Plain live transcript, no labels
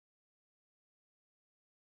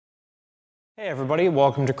Hey everybody,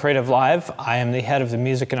 welcome to CreativeLive. I am the head of the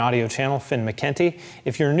music and audio channel, McKenty.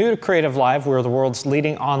 If you're new to CreativeLive, we're the world's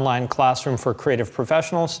leading online classroom for creative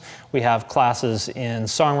professionals. We have classes in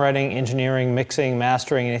songwriting, engineering, mixing,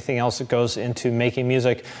 mastering, anything else that goes into making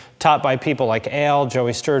music, taught by people like Eyal,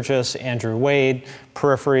 Joey Sturgis, Andrew Wade,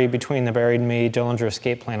 Periphery, Between the Buried and Me, Dillinger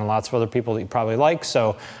Escape Plan, and lots of other people that you probably like.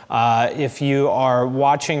 So if you are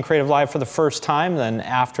watching CreativeLive for the first time, then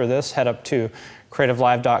after this, head up to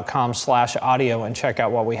creativelive.com/audio and check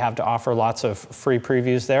out what we have to offer. Lots of free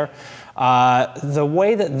previews there. The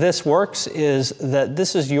way that this works is that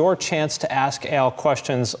this is your chance to ask Eyal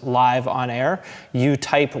questions live on air. You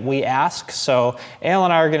type "we ask." So Eyal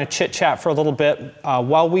and I are going to chit chat for a little bit.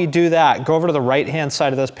 While we do that, go over to the right hand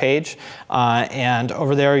side of this page and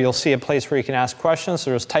over there you'll see a place where you can ask questions.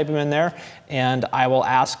 So just type them in there and I will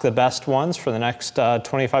ask the best ones for the next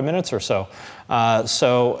 25 minutes or so.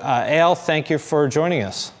 Eyal, thank you for joining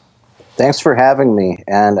us. Thanks for having me.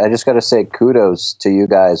 And I just got to say kudos to you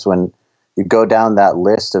guys when you go down that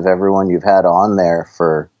list of everyone you've had on there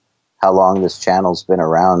for how long this channel's been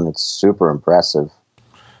around. It's super impressive.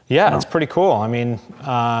 Yeah, it's pretty cool. I mean,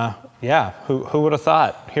 yeah, who would have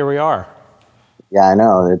thought? Here we are. Yeah, I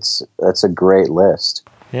know. That's a great list.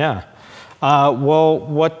 Yeah. Well,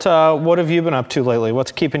 what have you been up to lately?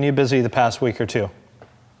 What's keeping you busy the past week or two?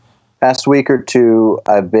 Past week or two,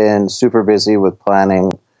 I've been super busy with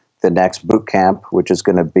planning the next boot camp, which is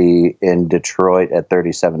going to be in Detroit at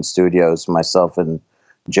 37 Studios. Myself and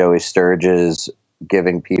Joey Sturgis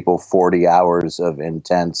giving people 40 hours of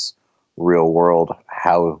intense real world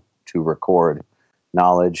how to record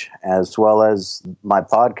knowledge, as well as my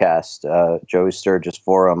podcast, Joey Sturgis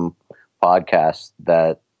Forum podcast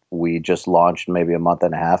that we just launched maybe a month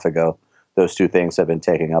and a half ago. Those two things have been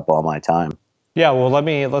taking up all my time. Yeah, well,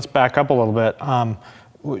 let's back up a little bit.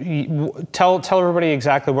 Tell everybody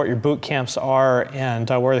exactly what your boot camps are and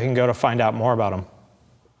where they can go to find out more about them.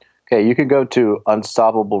 Okay, you can go to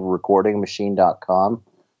unstoppablerecordingmachine.com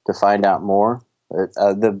to find out more.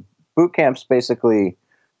 The boot camps basically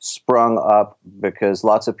sprung up because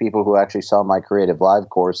lots of people who actually saw my CreativeLive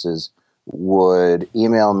courses would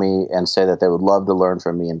email me and say that they would love to learn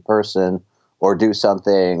from me in person or do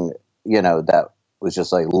something, you know, that was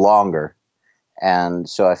just like longer. And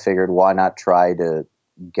so I figured, why not try to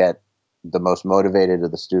get the most motivated of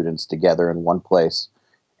the students together in one place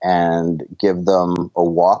and give them a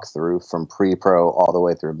walkthrough from pre-pro all the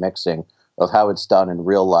way through mixing of how it's done in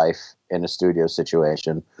real life in a studio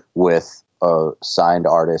situation with a signed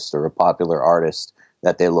artist or a popular artist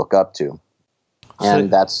that they look up to. And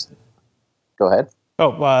go ahead.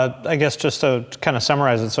 Oh, I guess just to kind of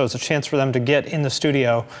summarize it, so it's a chance for them to get in the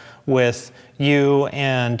studio with you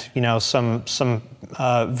and, you know, some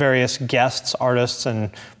various guests, artists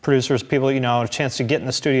and producers, people, you know, a chance to get in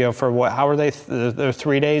the studio for what, how are they, they're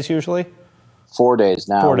 3 days usually? 4 days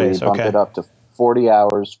now. 4 days, we bumped it up to 40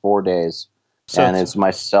 hours, 4 days. So and it's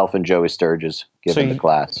myself and Joey Sturgis giving the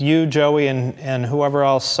class. You, Joey, and whoever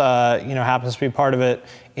else, you know, happens to be part of it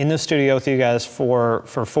in the studio with you guys for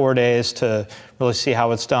 4 days to really see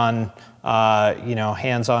how it's done, you know,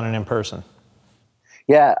 hands-on and in person.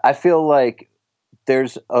 Yeah, I feel like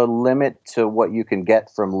there's a limit to what you can get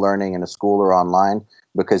from learning in a school or online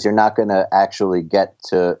because you're not going to actually get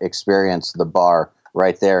to experience the bar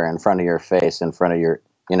right there in front of your face, in front of your,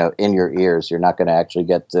 you know, in your ears. You're not going to actually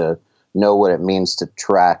get to know what it means to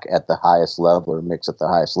track at the highest level or mix at the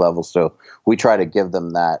highest level. So we try to give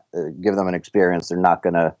them that, give them an experience they're not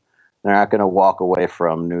going to walk away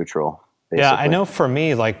from neutral, basically. Yeah, I know for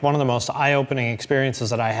me, like one of the most eye-opening experiences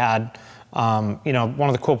that I had, you know, one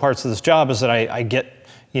of the cool parts of this job is that I get,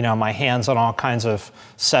 you know, my hands on all kinds of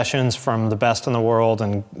sessions from the best in the world.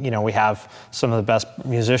 And, you know, we have some of the best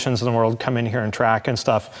musicians in the world come in here and track and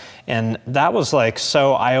stuff. And that was like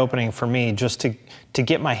so eye-opening for me just to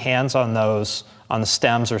get my hands on those, on the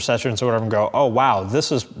stems or sessions or whatever and go, oh, wow,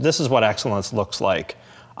 this is what excellence looks like.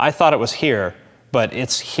 I thought it was here, but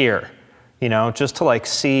it's here, you know, just to like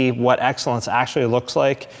see what excellence actually looks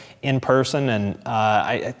like in person. And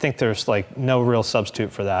I think there's like no real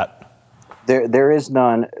substitute for that. There is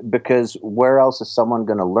none, because where else is someone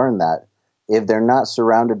going to learn that? If they're not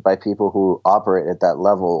surrounded by people who operate at that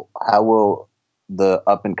level, how will the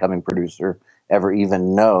up-and-coming producer ever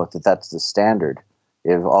even know that that's the standard?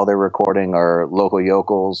 If all they're recording are local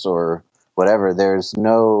yokels or whatever, there's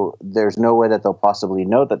no way that they'll possibly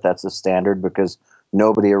know that that's the standard because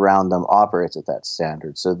nobody around them operates at that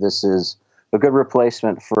standard. So this is a good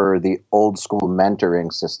replacement for the old school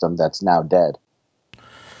mentoring system that's now dead.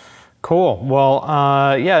 Cool. Well,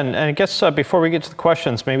 yeah, and I guess before we get to the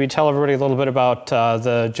questions, maybe tell everybody a little bit about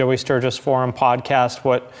the Joey Sturgis Forum podcast.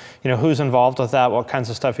 What, who's involved with that? What kinds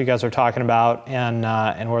of stuff you guys are talking about,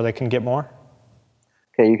 and where they can get more.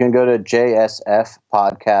 Okay, you can go to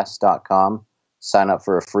jsfpodcast.com, sign up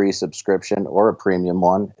for a free subscription or a premium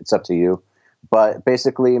one. It's up to you. But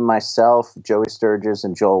basically, myself, Joey Sturgis,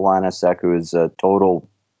 and Joel Wanasek, who is a total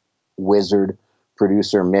wizard,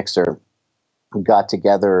 producer, mixer, got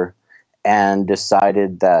together and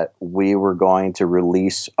decided that we were going to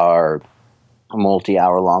release our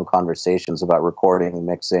multi-hour-long conversations about recording,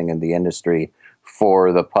 mixing, and the industry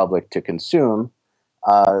for the public to consume.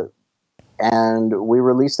 And we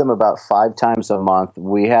release them about 5 times a month.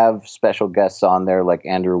 We have special guests on there like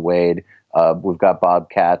Andrew Wade. We've got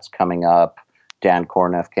Bob Katz coming up. Dan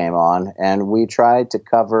Korneff came on. And we try to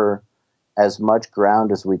cover as much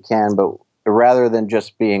ground as we can, but rather than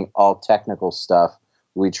just being all technical stuff,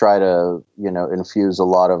 we try to, infuse a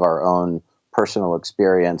lot of our own personal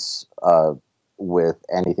experience with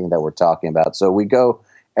anything that we're talking about. So we go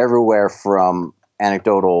everywhere from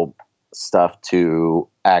anecdotal stuff to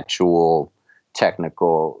actual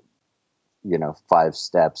technical, 5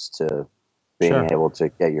 steps to being able to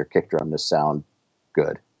get your kick drum to sound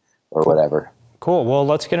good or whatever. Cool. Well,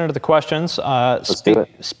 let's get into the questions. Let's do it.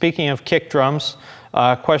 Speaking of kick drums,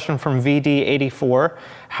 question from VD84.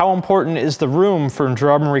 How important is the room for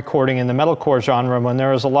drum recording in the metalcore genre when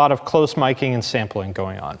there is a lot of close miking and sampling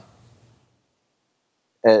going on?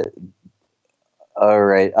 All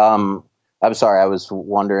right. I'm sorry. I was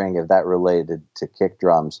wondering if that related to kick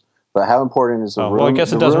drums. But how important is the room? Well, I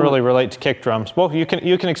guess it doesn't really relate to kick drums. Well, you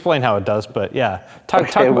can explain how it does, but yeah.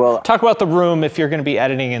 Talk about the room if you're going to be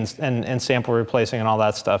editing and sample replacing and all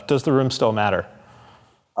that stuff. Does the room still matter?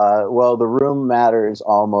 Well, the room matters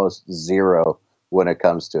almost zero when it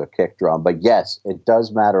comes to a kick drum. But yes, it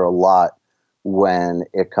does matter a lot when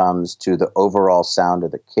it comes to the overall sound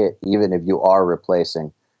of the kit, even if you are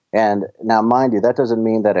replacing. And now, mind you, that doesn't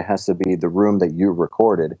mean that it has to be the room that you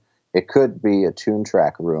recorded. It could be a tune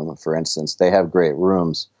track room, for instance. They have great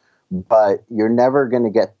rooms. But you're never going to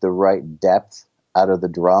get the right depth out of the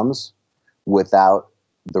drums without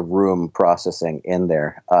the room processing in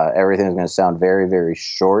there. Everything's going to sound very, very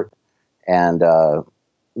short and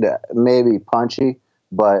maybe punchy,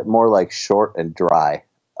 but more like short and dry.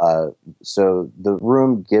 So the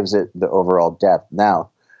room gives it the overall depth. Now,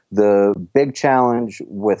 the big challenge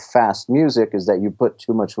with fast music is that you put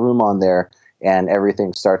too much room on there and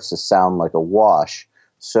everything starts to sound like a wash.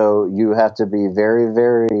 So you have to be very,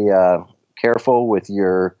 very careful with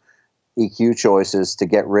your EQ choices to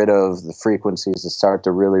get rid of the frequencies that start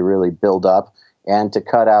to really, really build up and to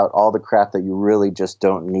cut out all the crap that you really just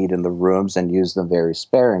don't need in the rooms and use them very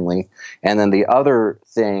sparingly. And then the other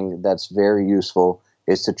thing that's very useful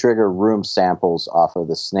is to trigger room samples off of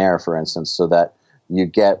the snare, for instance, so that you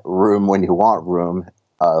get room when you want room,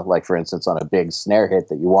 like, for instance, on a big snare hit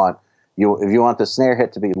that you want. If you want the snare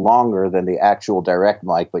hit to be longer than the actual direct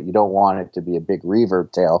mic, but you don't want it to be a big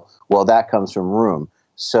reverb tail, well, that comes from room.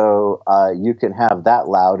 So you can have that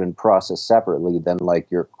loud and processed separately than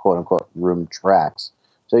like your quote-unquote room tracks.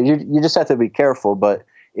 So you just have to be careful. But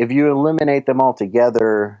if you eliminate them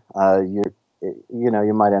altogether,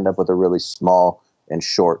 you might end up with a really small and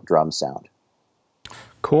short drum sound.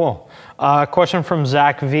 Cool. Question from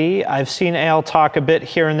Zach V. I've seen Eyal talk a bit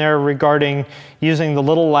here and there regarding using the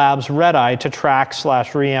Little Labs Red Eye to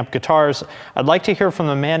track/reamp guitars. I'd like to hear from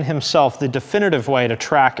the man himself the definitive way to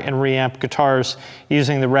track and reamp guitars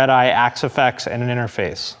using the Red Eye Axe Effects and an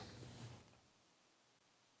interface.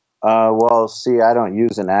 Well, see, I don't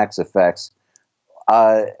use an Axe Effects,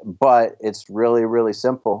 but it's really, really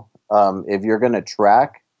simple. If you're going to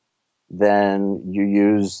track, then you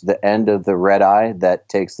use the end of the Red Eye that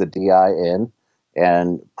takes the DI in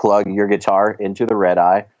and plug your guitar into the Red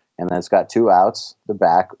Eye, and then it's got 2 outs, the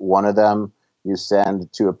back. One of them you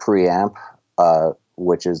send to a preamp,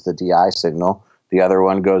 which is the DI signal. The other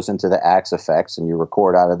one goes into the Axe Effects, and you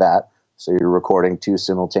record out of that. So you're recording 2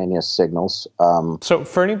 simultaneous signals. So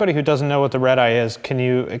for anybody who doesn't know what the Red Eye is, can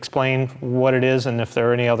you explain what it is and if there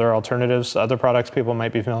are any other alternatives, other products people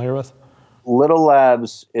might be familiar with? Little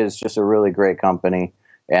Labs is just a really great company,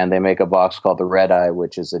 and they make a box called the Red Eye,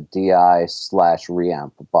 which is a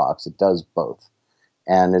DI/reamp box. It does both,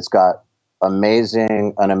 and it's got an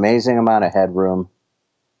amazing amount of headroom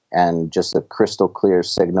and just a crystal clear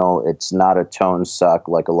signal. It's not a tone suck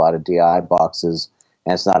like a lot of DI boxes,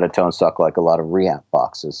 and it's not a tone suck like a lot of reamp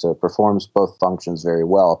boxes. So it performs both functions very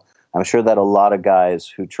well. I'm sure that a lot of guys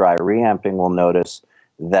who try reamping will notice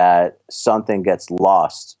that something gets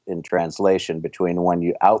lost in translation between when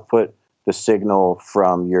you output the signal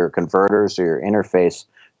from your converters or your interface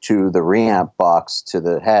to the reamp box to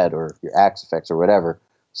the head or your axe effects or whatever,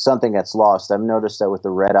 something gets lost. I've noticed that with the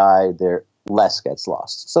red eye, there less gets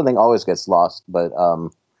lost. Something always gets lost, but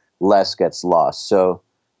less gets lost. So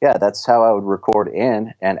yeah, that's how I would record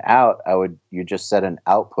in and out. You just set an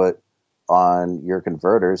output on your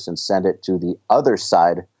converters and send it to the other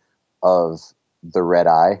side of the red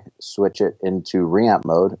eye, switch it into reamp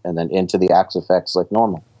mode, and then into the axe effects like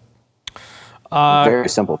normal. Very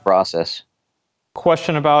simple process.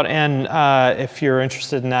 Question about, and if you're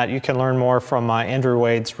interested in that, you can learn more from Andrew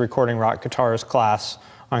Wade's Recording Rock Guitars class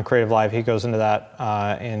on CreativeLive. He goes into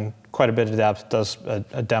that in quite a bit of depth, does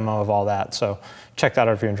a demo of all that. So check that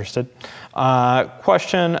out if you're interested.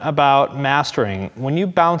 Question about mastering. When you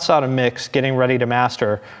bounce out a mix getting ready to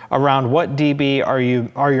master, around what dB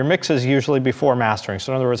are your mixes usually before mastering?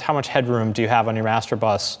 So in other words, how much headroom do you have on your master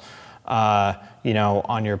bus,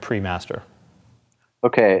 on your pre-master?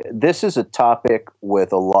 Okay, this is a topic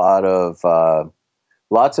with a lot of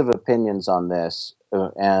lots of opinions on this,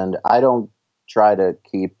 and I don't try to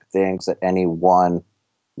keep things at any one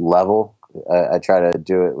level. I try to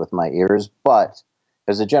do it with my ears, but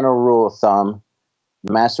as a general rule of thumb,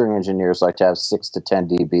 mastering engineers like to have 6 to 10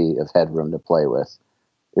 dB of headroom to play with.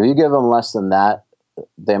 If you give them less than that,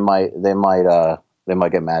 they might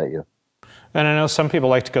get mad at you. And I know some people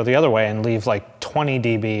like to go the other way and leave like 20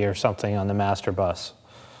 dB or something on the master bus.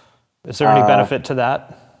 Is there any benefit to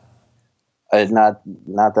that? Not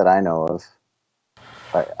that I know of.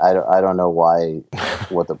 I don't know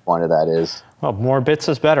what the point of that is. Well, more bits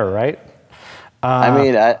is better, right? I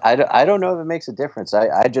mean, I don't know if it makes a difference.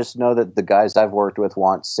 I just know that the guys I've worked with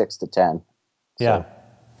want 6 to 10. So yeah.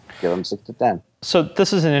 Give them 6 to 10. So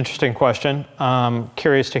this is an interesting question.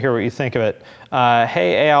 Curious to hear what you think of it.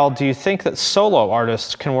 Hey, Eyal, do you think that solo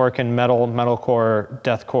artists can work in metal, metalcore,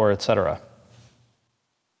 deathcore, etc.?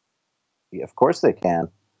 Yeah, of course they can.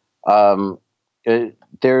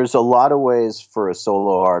 There's a lot of ways for a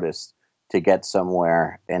solo artist to get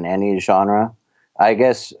somewhere in any genre. I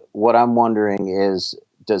guess what I'm wondering is,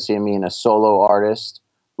 does he mean a solo artist,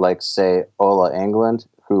 like, say, Ola England,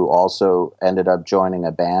 who also ended up joining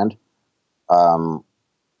a band?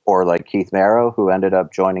 Or like Keith Merrow, who ended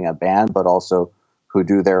up joining a band, but also who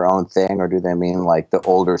do their own thing? Or do they mean like the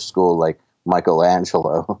older school, like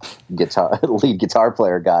Michelangelo, lead guitar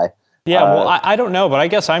player guy? Yeah, well, I don't know, but I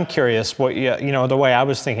guess I'm curious what, the way I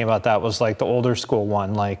was thinking about that was like the older school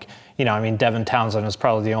one. Like, I mean, Devin Townsend is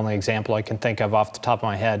probably the only example I can think of off the top of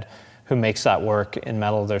my head who makes that work in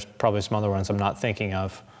metal. There's probably some other ones I'm not thinking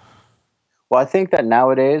of. Well, I think that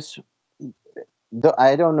nowadays,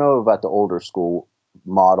 I don't know about the older school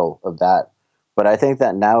model of that, but I think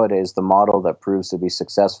that nowadays the model that proves to be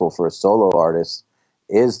successful for a solo artist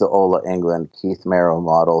is the Ola England, Keith Merrow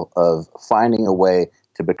model of finding a way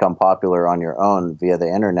to become popular on your own via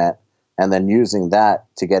the internet and then using that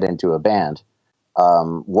to get into a band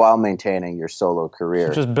while maintaining your solo career.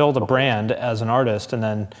 So just build a brand as an artist and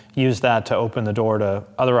then use that to open the door to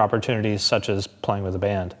other opportunities such as playing with a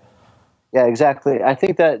band. Yeah, exactly. I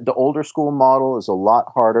think that the older school model is a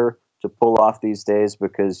lot harder to pull off these days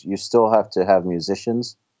because you still have to have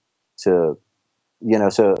musicians to,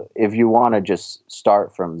 so if you want to just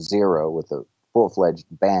start from zero with a full-fledged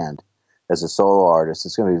band as a solo artist,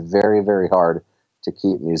 it's going to be very, very hard to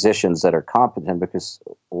keep musicians that are competent because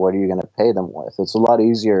what are you going to pay them with? It's a lot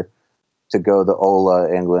easier to go the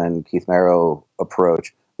Ola England, Keith Merrow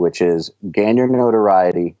approach, which is gain your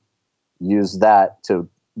notoriety, use that to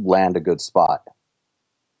land a good spot.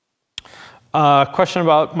 Question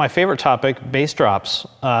about my favorite topic, bass drops.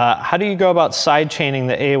 How do you go about sidechaining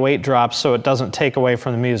the 808 drops so it doesn't take away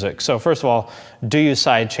from the music? So first of all, do you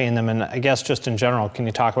sidechain them? And I guess just in general, can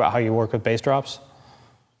you talk about how you work with bass drops?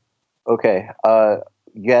 Okay.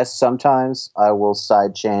 Yes, sometimes I will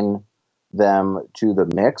sidechain them to the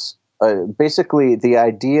mix. Basically, the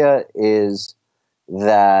idea is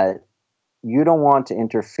that you don't want to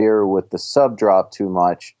interfere with the sub drop too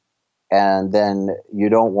much, and then you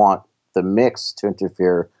don't want the mix to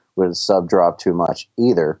interfere with the sub drop too much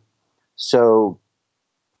either. So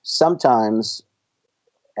sometimes,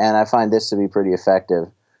 and I find this to be pretty effective,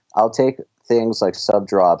 I'll take things like sub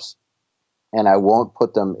drops and I won't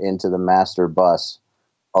put them into the master bus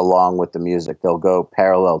along with the music. They'll go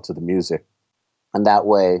parallel to the music. And that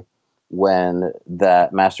way, when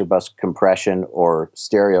that master bus compression or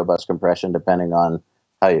stereo bus compression, depending on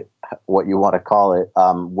what you want to call it,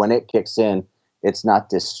 when it kicks in, it's not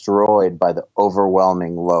destroyed by the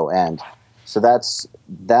overwhelming low end. So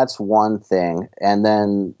that's one thing. And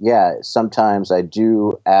then, yeah, sometimes I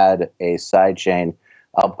do add a sidechain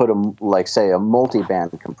I'll put like say a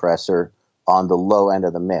multi-band compressor on the low end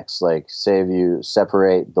of the mix. Like say if you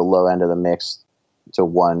separate the low end of the mix to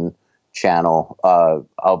one channel,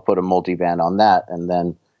 I'll put a multi-band on that, and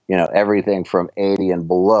then everything from 80 and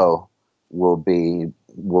below will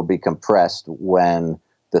be compressed when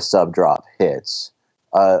the sub drop hits.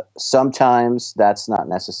 Sometimes that's not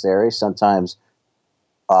necessary. Sometimes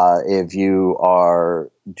if you are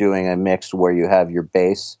doing a mix where you have your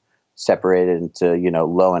bass separated into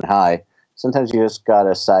low and high, sometimes you just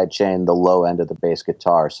gotta sidechain the low end of the bass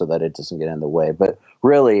guitar so that it doesn't get in the way. But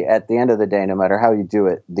really, at the end of the day, no matter how you do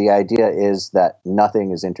it, the idea is that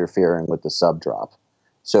nothing is interfering with the sub drop.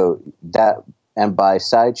 So and by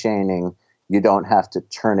sidechaining, you don't have to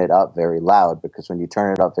turn it up very loud, because when you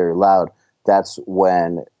turn it up very loud, that's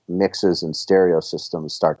when mixes and stereo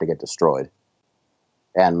systems start to get destroyed,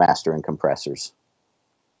 and mastering compressors.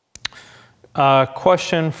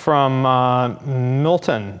 Question from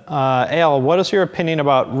Milton. Eyal, what is your opinion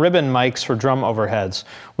about ribbon mics for drum overheads?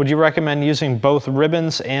 Would you recommend using both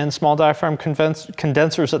ribbons and small diaphragm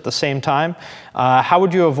condensers at the same time? How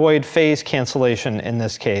would you avoid phase cancellation in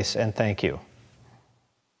this case? And thank you.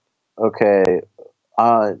 Okay.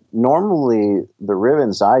 Normally, the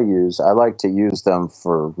ribbons I use, I like to use them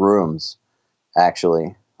for rooms,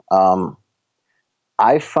 actually.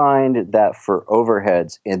 I find that for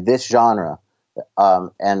overheads in this genre,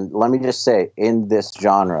 and let me just say, in this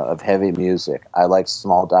genre of heavy music, I like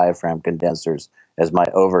small diaphragm condensers as my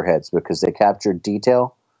overheads because they capture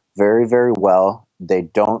detail very, very well. They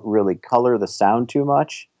don't really color the sound too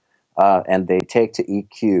much, and they take to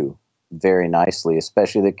EQ very nicely,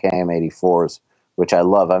 especially the KM84s, which I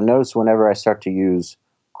love. I've noticed whenever I start to use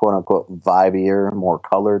quote-unquote vibier, more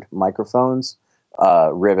colored microphones,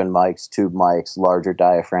 ribbon mics, tube mics, larger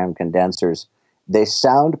diaphragm condensers, they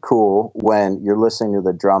sound cool when you're listening to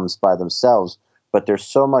the drums by themselves, but there's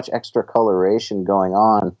so much extra coloration going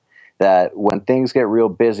on that when things get real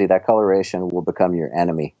busy, that coloration will become your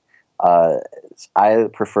enemy. I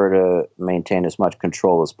prefer to maintain as much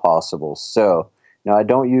control as possible. So, I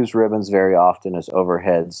don't use ribbons very often as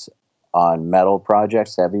overheads on metal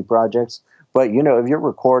projects, heavy projects. But, if you're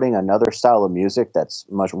recording another style of music that's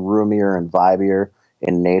much roomier and vibier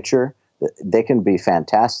in nature, they can be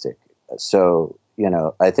fantastic. So,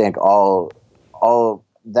 I think all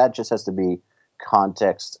that just has to be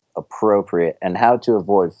context appropriate. And how to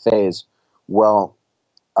avoid phase, well,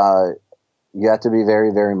 you have to be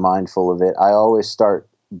very, very mindful of it. I always start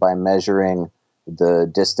by measuring the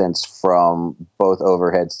distance from both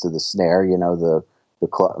overheads to the snare,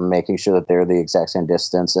 making sure that they're the exact same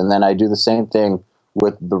distance. And then I do the same thing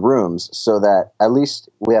with the rooms so that at least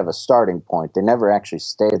we have a starting point. They never actually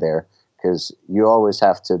stay there because you always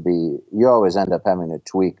end up having to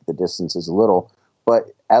tweak the distances a little.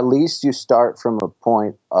 But at least you start from a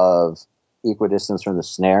point of equidistance from the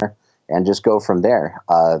snare and just go from there.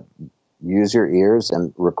 Use your ears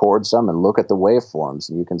and record some and look at the waveforms,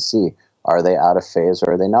 and you can see, are they out of phase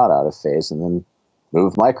or are they not out of phase? And then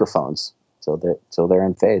move microphones till they're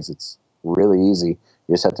in phase. It's really easy.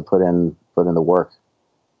 You just have to put in the work.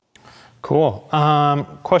 Cool.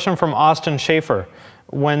 Question from Austin Schaefer.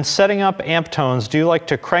 When setting up amp tones, do you like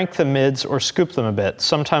to crank the mids or scoop them a bit?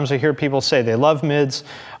 Sometimes I hear people say they love mids.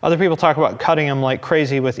 Other people talk about cutting them like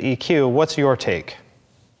crazy with EQ. What's your take?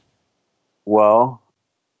 Well,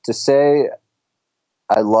 to say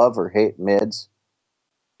I love or hate mids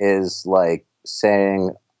is like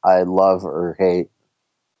saying I love or hate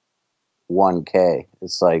 1K.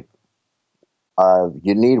 It's like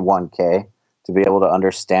you need 1K to be able to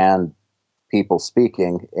understand people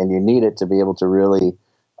speaking, and you need it to be able to really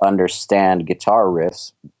understand guitar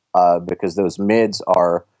riffs because those mids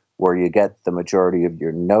are where you get the majority of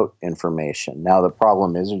your note information. Now, the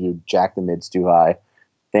problem is if you jack the mids too high,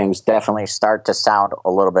 things definitely start to sound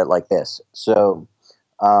a little bit like this. So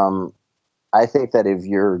I think that if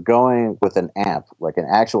you're going with an amp, like an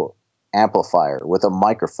actual amplifier with a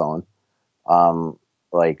microphone,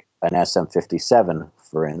 like an SM57,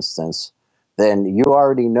 for instance, then you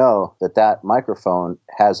already know that microphone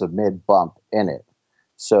has a mid bump in it.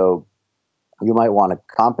 So you might want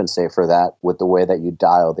to compensate for that with the way that you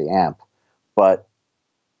dial the amp. But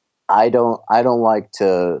I don't like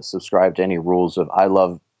to subscribe to any rules of I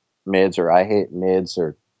love mids or I hate mids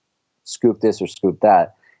or scoop this or scoop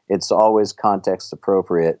that. It's always context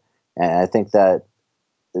appropriate. And I think that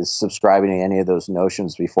subscribing to any of those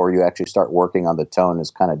notions before you actually start working on the tone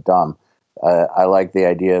is kind of dumb. I like the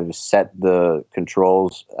idea of set the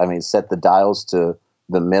dials to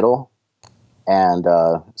the middle and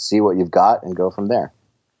see what you've got and go from there.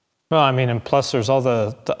 Well, I mean, and plus there's all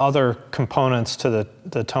the other components to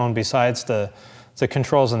the tone besides the the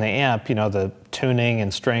controls in the amp, you know, the tuning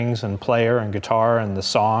and strings and player and guitar and the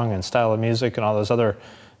song and style of music and all those other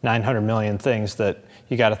 900 million things that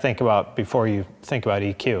you got to think about before you think about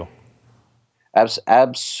EQ.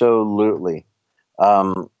 Absolutely.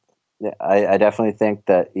 I definitely think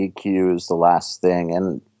that EQ is the last thing,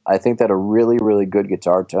 and I think that a really, really good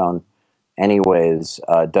guitar tone, anyways,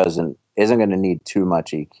 isn't going to need too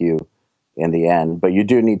much EQ in the end. But you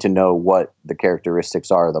do need to know what the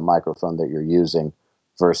characteristics are of the microphone that you're using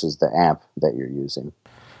versus the amp that you're using.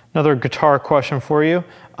 Another guitar question for you.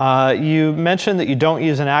 You mentioned that you don't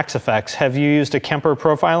use an Axe Effects. Have you used a Kemper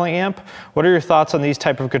profiling amp? What are your thoughts on these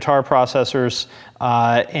type of guitar processors?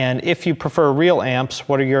 And if you prefer real amps,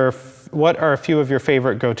 what are a few of your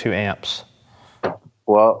favorite go-to amps?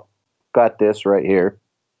 Well, got this right here.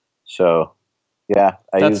 So, yeah,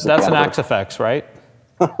 that's an Axe Effects, right?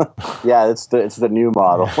 Yeah, it's the new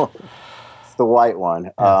model. It's the white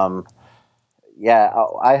one. Yeah. Yeah,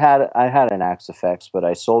 I had an Axe Effects, but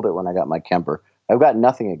I sold it when I got my Kemper. I've got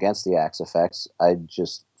nothing against the Axe Effects. I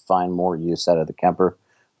just find more use out of the Kemper.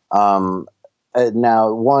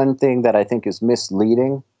 Now, one thing that I think is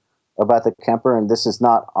misleading about the Kemper, and this is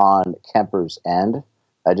not on Kemper's end,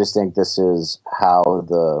 I just think this is how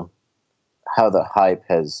the hype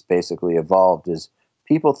has basically evolved, is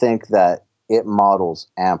people think that it models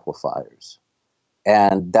amplifiers,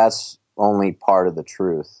 and that's only part of the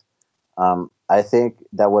truth. I think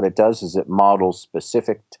that what it does is it models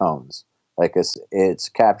specific tones. Like it's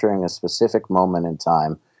capturing a specific moment in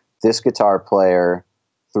time. This guitar player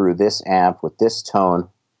through this amp with this tone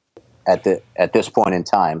at this point in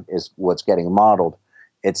time is what's getting modeled.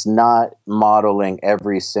 It's not modeling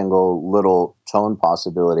every single little tone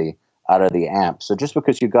possibility out of the amp. So just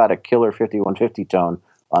because you got a killer 5150 tone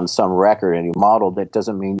on some record and you modeled it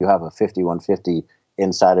doesn't mean you have a 5150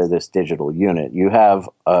 inside of this digital unit. You have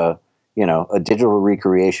a digital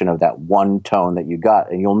recreation of that one tone that you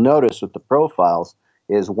got. And you'll notice with the profiles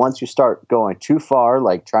is once you start going too far,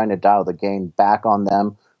 like trying to dial the gain back on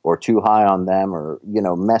them or too high on them, or,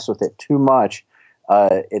 mess with it too much,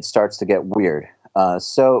 it starts to get weird.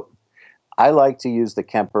 So I like to use the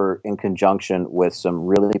Kemper in conjunction with some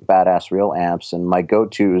really badass real amps. And my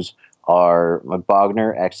go-tos are my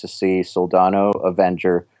Bogner, Ecstasy, Soldano,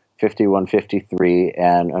 Avenger, 5153,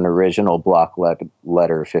 and an original block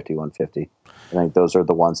letter 5150. I think those are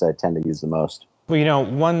the ones that I tend to use the most. Well,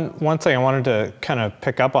 one thing I wanted to kind of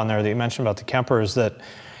pick up on there that you mentioned about the Kemper is that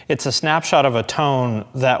it's a snapshot of a tone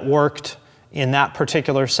that worked in that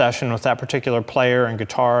particular session with that particular player and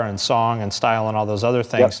guitar and song and style and all those other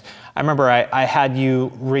things. Yep. I remember I had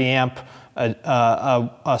you reamp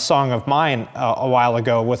a song of mine a while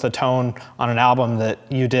ago with a tone on an album that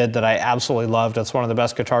you did that I absolutely loved. It's one of the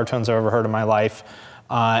best guitar tones I've ever heard in my life.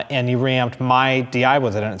 And you reamped my DI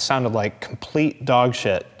with it, and it sounded like complete dog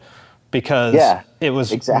shit because it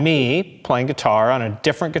was me playing guitar on a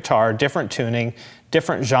different guitar, different tuning,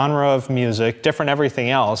 different genre of music, different everything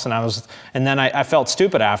else. And then I felt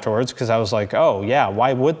stupid afterwards because I was like, oh yeah,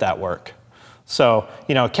 why would that work? So,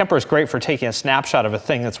 Kemper is great for taking a snapshot of a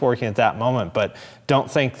thing that's working at that moment, but don't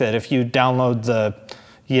think that if you download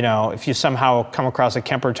if you somehow come across a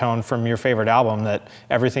Kemper tone from your favorite album, that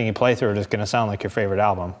everything you play through it is going to sound like your favorite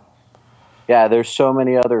album. Yeah, there's so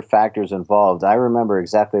many other factors involved. I remember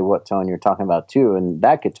exactly what tone you're talking about too, and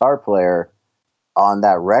that guitar player on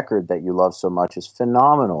that record that you love so much is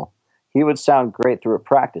phenomenal. He would sound great through a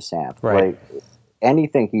practice amp. Right. Like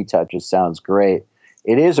anything he touches sounds great.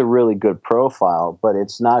 It is a really good profile, but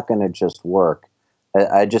it's not going to just work.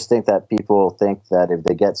 I just think that people think that if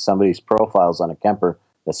they get somebody's profiles on a Kemper,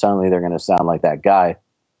 that suddenly they're going to sound like that guy,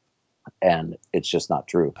 and it's just not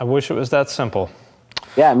true. I wish it was that simple.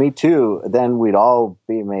 Yeah, me too. Then we'd all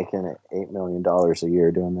be making $8 million a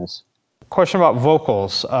year doing this. Question about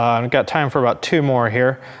vocals. I've got time for about two more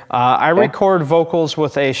here. I record vocals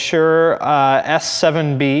with a Shure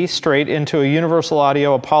S7B straight into a Universal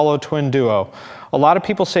Audio Apollo Twin Duo. A lot of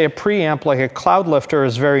people say a preamp like a cloud lifter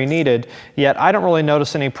is very needed, yet I don't really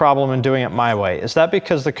notice any problem in doing it my way. Is that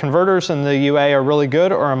because the converters in the UA are really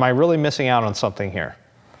good, or am I really missing out on something here?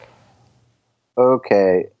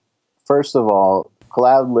 Okay, first of all,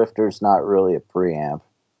 cloud lifter's not really a preamp.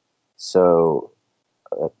 So,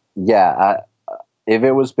 if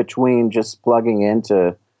it was between just plugging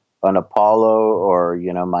into an Apollo or,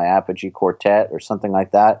 my Apogee Quartet or something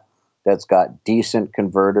like that, that's got decent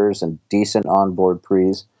converters and decent onboard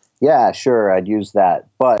pre's, yeah, sure, I'd use that.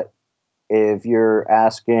 But if you're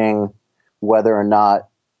asking whether or not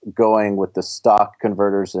going with the stock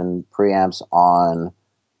converters and preamps on,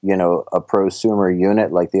 a prosumer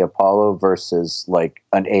unit like the Apollo versus like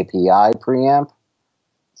an API preamp,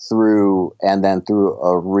 and then through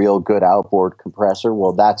a real good outboard compressor,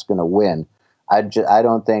 well, that's going to win. I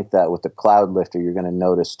don't think that with the cloud lifter, you're going to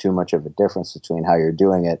notice too much of a difference between how you're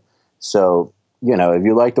doing it. So, you know, if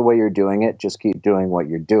you like the way you're doing it, just keep doing what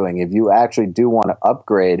you're doing. If you actually do want to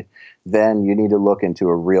upgrade, then you need to look into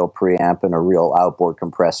a real preamp and a real outboard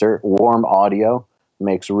compressor. Warm Audio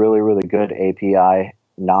makes really, really good API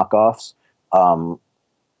knockoffs.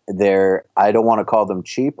 I don't want to call them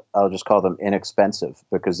cheap. I'll just call them inexpensive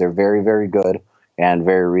because they're very, very good and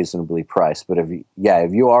very reasonably priced. But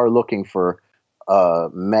if you are looking for a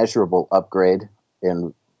measurable upgrade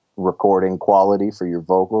in recording quality for your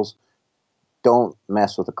vocals, don't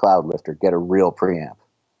mess with a cloud lifter. Get a real preamp.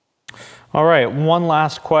 All right, one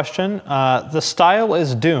last question. The style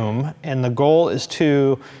is doom, and the goal is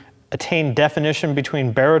to attain definition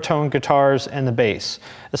between baritone guitars and the bass.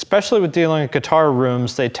 Especially with dealing with guitar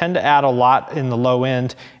rooms, they tend to add a lot in the low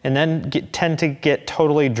end and then tend to get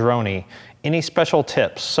totally drony. Any special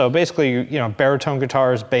tips? So basically, you know, baritone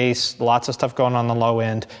guitars, bass, lots of stuff going on the low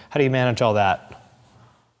end. How do you manage all that?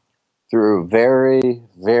 Through very,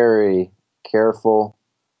 very careful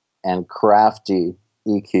and crafty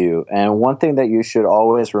EQ. And one thing that you should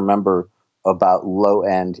always remember about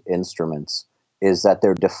low-end instruments is that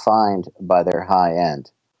they're defined by their high end.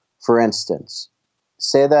 For instance,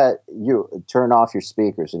 say that you turn off your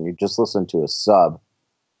speakers and you just listen to a sub.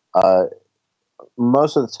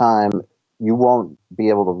 Most of the time, you won't be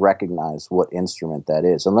able to recognize what instrument that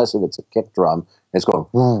is, unless if it's a kick drum, it's going,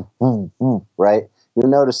 woo, woo, woo, right? You'll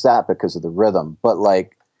notice that because of the rhythm. But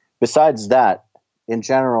like, besides that, in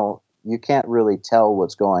general, you can't really tell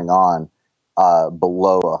what's going on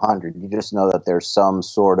below 100. You just know that there's some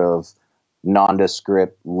sort of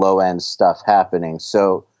nondescript low-end stuff happening.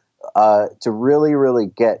 So to really, really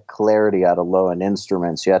get clarity out of low-end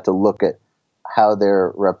instruments, you have to look at how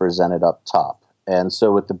they're represented up top. And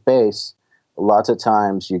so with the bass, lots of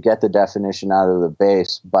times you get the definition out of the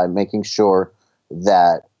bass by making sure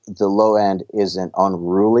that the low end isn't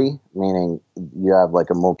unruly, meaning you have like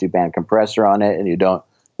a multi-band compressor on it and you don't,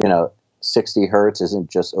 60 hertz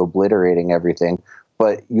isn't just obliterating everything,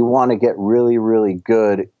 but you want to get really, really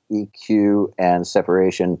good EQ and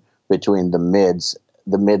separation between the mids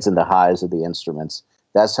and the highs of the instruments.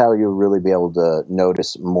 That's how you'll really be able to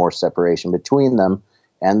notice more separation between them.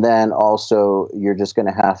 And then also you're just going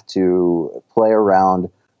to have to play around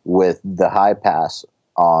with the high pass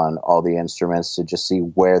on all the instruments to just see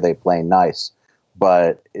where they play nice.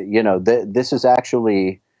 But, this is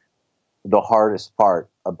actually the hardest part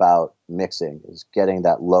about mixing, is getting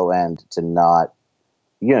that low end to not,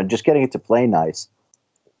 just getting it to play nice.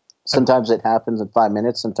 Sometimes it happens in 5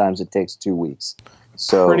 minutes. Sometimes it takes 2 weeks.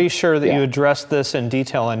 So pretty sure that you addressed this in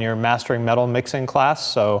detail in your Mastering Metal mixing class.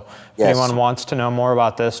 So if anyone wants to know more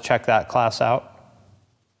about this, check that class out.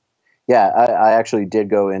 Yeah, I actually did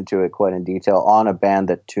go into it quite in detail on a band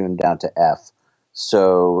that tuned down to F.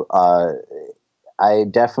 So I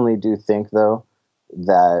definitely do think, though,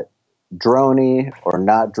 that drony or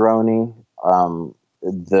not drony,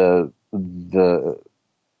 the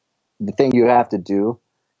thing you have to do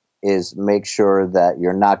is make sure that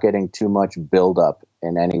you're not getting too much buildup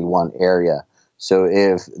in any one area. So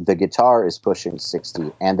if the guitar is pushing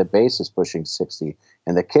 60 and the bass is pushing 60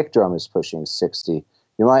 and the kick drum is pushing 60,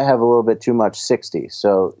 you might have a little bit too much 60.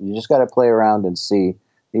 So you just got to play around and see,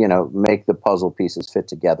 make the puzzle pieces fit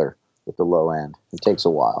together with the low end. It takes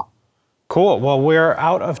a while. Cool. Well, we're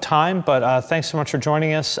out of time, but thanks so much for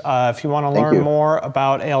joining us. If you want to learn more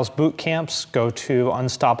about Eyal's boot camps, go to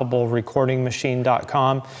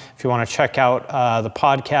unstoppablerecordingmachine.com. If you want to check out the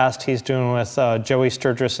podcast he's doing with Joey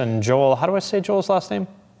Sturgis and Joel, how do I say Joel's last name?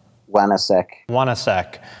 Wanasek.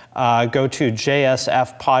 Go to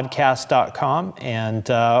jsfpodcast.com, and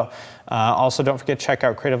also don't forget to check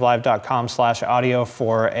out creativelive.com/audio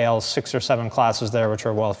for Eyal's 6 or 7 classes there, which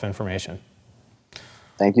are a wealth of information.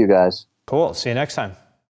 Thank you, guys. Cool. See you next time.